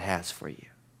that God has for you?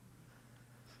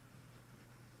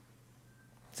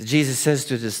 So Jesus says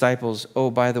to the disciples, oh,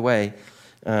 by the way,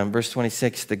 verse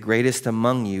 26, the greatest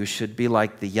among you should be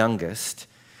like the youngest.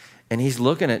 And he's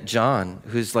looking at John,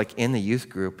 who's like in the youth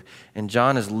group. And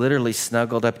John is literally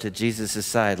snuggled up to Jesus'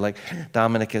 side, like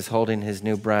Dominic is holding his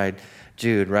new bride,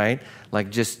 Jude, right?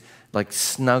 Like just like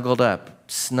snuggled up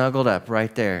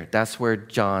right there. That's where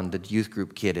John, the youth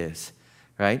group kid, is,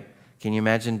 right? Can you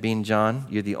imagine being John?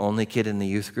 You're the only kid in the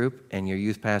youth group, and your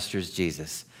youth pastor is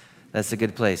Jesus. That's a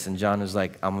good place. And John was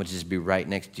like, I'm going to just be right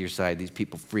next to your side. These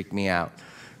people freak me out,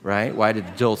 right? Why did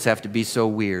adults have to be so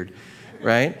weird,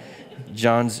 right?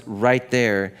 John's right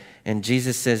there, and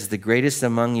Jesus says, the greatest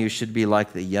among you should be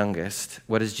like the youngest.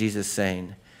 What is Jesus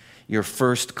saying? Your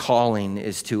first calling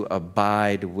is to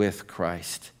abide with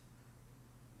Christ.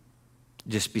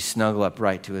 Just be snuggled up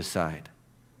right to his side.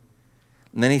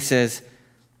 And then he says,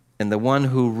 and the one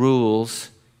who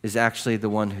rules is actually the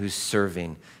one who's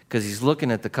serving. Because he's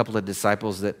looking at the couple of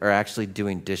disciples that are actually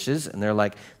doing dishes, and they're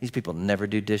like, these people never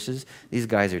do dishes. These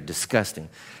guys are disgusting,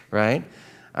 right?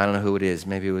 I don't know who it is.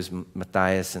 Maybe it was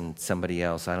Matthias and somebody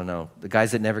else. I don't know. The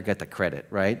guys that never get the credit,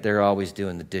 right? They're always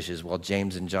doing the dishes, while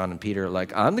James and John and Peter are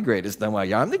like, I'm the greatest. I'm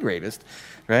like, I'm the greatest,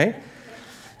 right?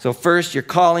 So first, your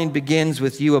calling begins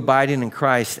with you abiding in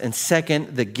Christ. And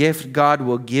second, the gift God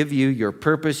will give you, your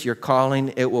purpose, your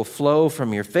calling, it will flow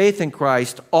from your faith in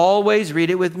Christ. Always, read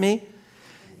it with me,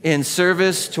 in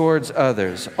service towards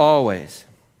others. Always.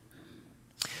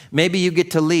 Maybe you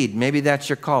get to lead. Maybe that's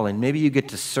your calling. Maybe you get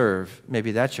to serve.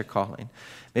 Maybe that's your calling.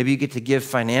 Maybe you get to give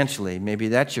financially. Maybe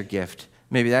that's your gift.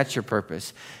 Maybe that's your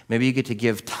purpose. Maybe you get to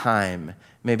give time.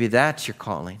 Maybe that's your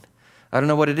calling. I don't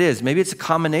know what it is. Maybe it's a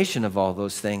combination of all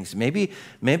those things. Maybe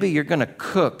you're going to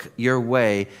cook your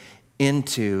way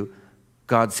into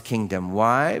God's kingdom.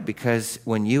 Why? Because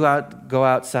when you go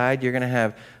outside, you're going to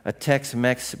have a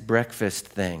Tex-Mex breakfast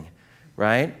thing,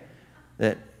 right?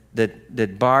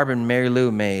 That Barb and Mary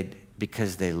Lou made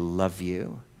because they love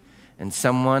you. And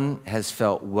someone has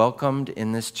felt welcomed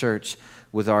in this church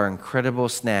with our incredible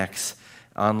snacks.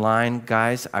 Online,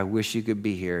 guys, I wish you could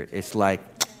be here. It's like,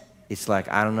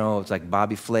 I don't know, it's like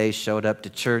Bobby Flay showed up to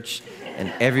church,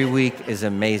 and every week is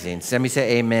amazing. Somebody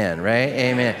say amen, right?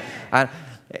 Amen.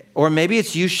 Or maybe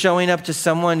it's you showing up to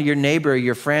someone, your neighbor,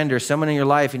 your friend, or someone in your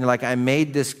life, and you're like, I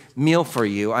made this meal for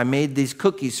you. I made these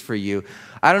cookies for you.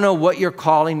 I don't know what your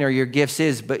calling or your gifts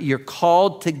is, but you're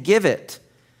called to give it.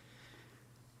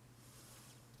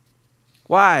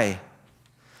 Why?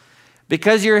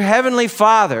 Because your heavenly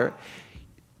Father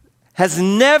has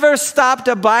never stopped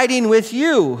abiding with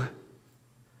you,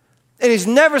 and he's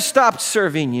never stopped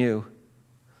serving you,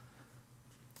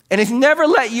 and he's never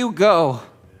let you go.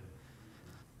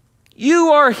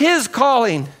 You are his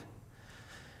calling,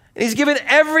 and he's given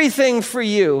everything for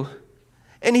you,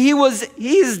 and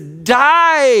he's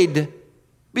died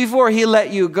before he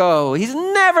let you go. He's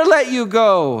never let you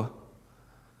go.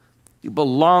 You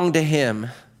belong to him.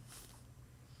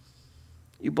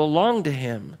 You belong to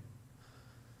him.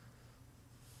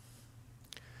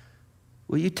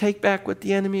 Will you take back what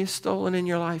the enemy has stolen in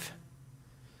your life?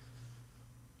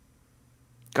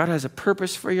 God has a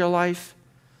purpose for your life.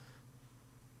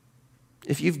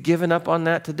 If you've given up on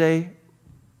that today,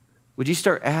 would you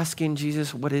start asking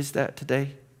Jesus, what is that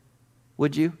today?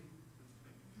 Would you?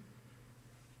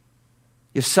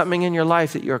 You have something in your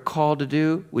life that you're called to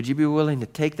do. Would you be willing to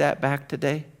take that back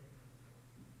today?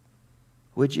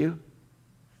 Would you?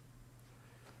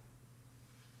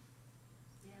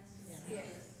 Yes.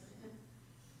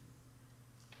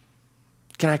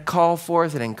 Can I call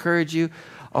forth and encourage you?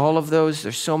 All of those,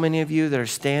 there's so many of you that are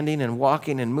standing and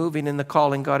walking and moving in the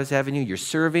calling God is having you. You're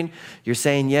serving. You're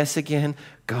saying yes again.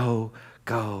 Go,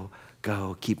 go,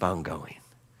 go. Keep on going.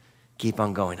 Keep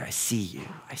on going. I see you.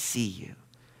 I see you.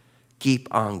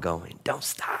 Keep on going. Don't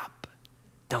stop.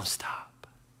 Don't stop.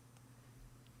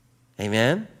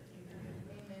 Amen?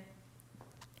 Amen.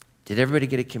 Did everybody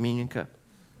get a communion cup?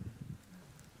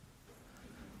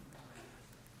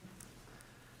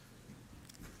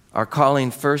 Our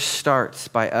calling first starts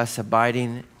by us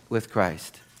abiding with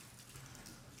Christ.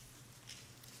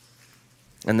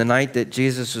 And the night that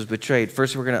Jesus was betrayed,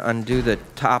 first we're going to undo the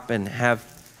top and have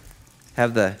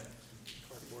the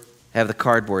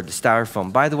cardboard, the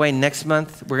styrofoam. By the way, next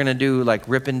month we're going to do like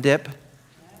rip and dip.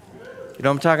 You know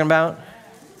what I'm talking about?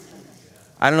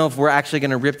 I don't know if we're actually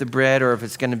going to rip the bread or if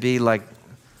it's going to be like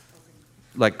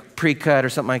pre-cut or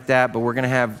something like that, but we're going to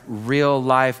have real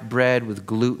life bread with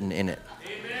gluten in it.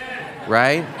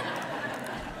 Right?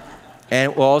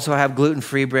 And we'll also have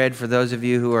gluten-free bread for those of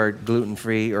you who are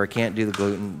gluten-free or can't do the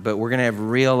gluten. But we're going to have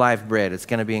real-life bread. It's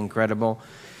going to be incredible.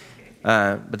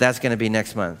 But that's going to be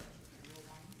next month.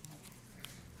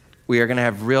 We are going to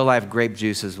have real-life grape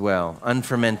juice as well,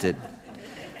 unfermented.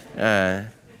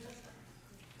 When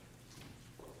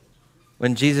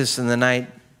Jesus in the night,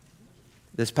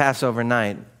 this Passover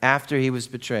night, after he was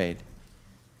betrayed,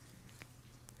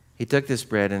 he took this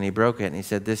bread and he broke it and he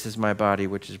said, this is my body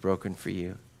which is broken for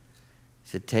you. He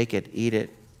said, take it, eat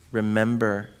it,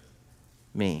 remember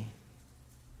me.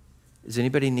 Does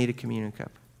anybody need a communion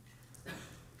cup?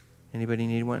 Anybody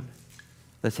need one?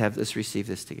 Let's receive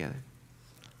this together.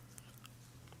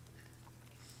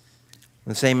 In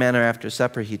the same manner, after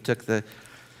supper, he took the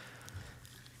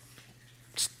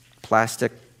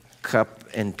plastic cup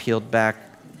and peeled back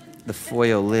the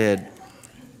foil lid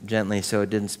gently so it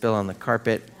didn't spill on the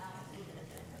carpet.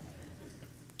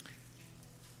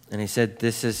 And he said,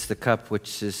 this is the cup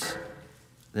which is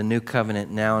the new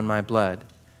covenant now in my blood.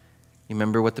 You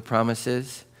remember what the promise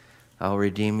is? I'll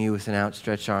redeem you with an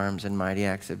outstretched arms and mighty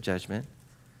acts of judgment.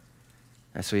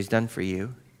 That's what he's done for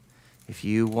you. If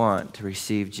you want to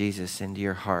receive Jesus into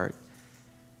your heart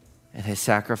and his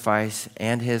sacrifice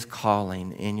and his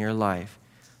calling in your life,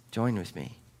 join with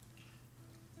me.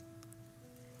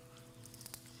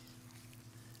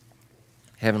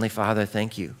 Heavenly Father,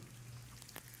 thank you.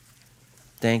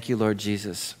 Thank you, Lord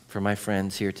Jesus, for my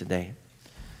friends here today.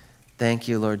 Thank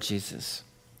you, Lord Jesus,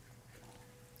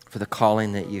 for the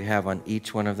calling that you have on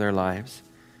each one of their lives.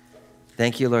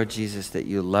 Thank you, Lord Jesus, that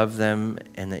you love them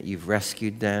and that you've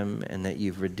rescued them and that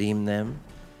you've redeemed them.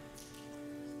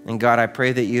 And God, I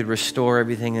pray that you'd restore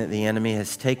everything that the enemy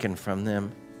has taken from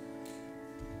them.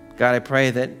 God, I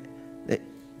pray that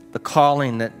the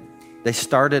calling that they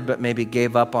started but maybe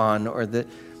gave up on, or that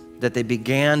they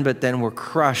began but then were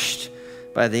crushed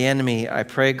by the enemy, I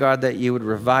pray, God, that you would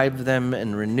revive them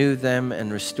and renew them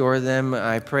and restore them.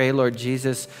 I pray, Lord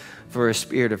Jesus, for a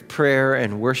spirit of prayer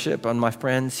and worship on my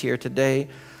friends here today.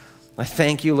 I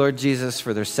thank you, Lord Jesus,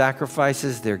 for their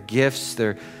sacrifices, their gifts,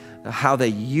 how they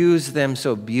use them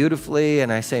so beautifully. And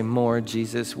I say more,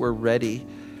 Jesus, we're ready.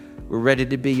 We're ready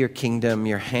to be your kingdom,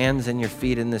 your hands and your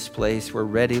feet in this place. We're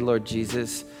ready, Lord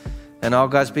Jesus. And all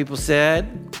God's people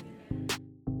said...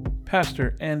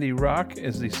 Pastor Andy Rock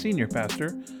is the senior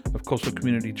pastor of Coastal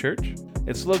Community Church.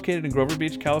 It's located in Grover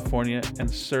Beach, California,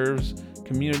 and serves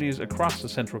communities across the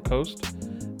Central Coast.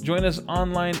 Join us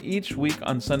online each week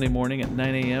on Sunday morning at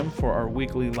 9 a.m. for our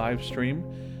weekly live stream.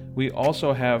 We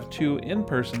also have 2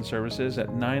 in-person services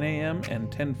at 9 a.m. and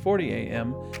 10:40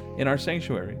 a.m. in our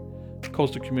sanctuary.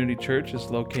 Coastal Community Church is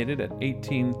located at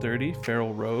 1830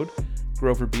 Farrell Road,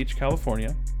 Grover Beach,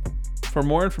 California. For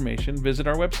more information, visit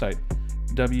our website,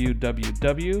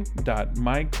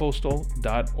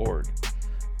 www.mycoastal.org.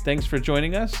 Thanks for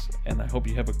joining us, and I hope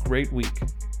you have a great week.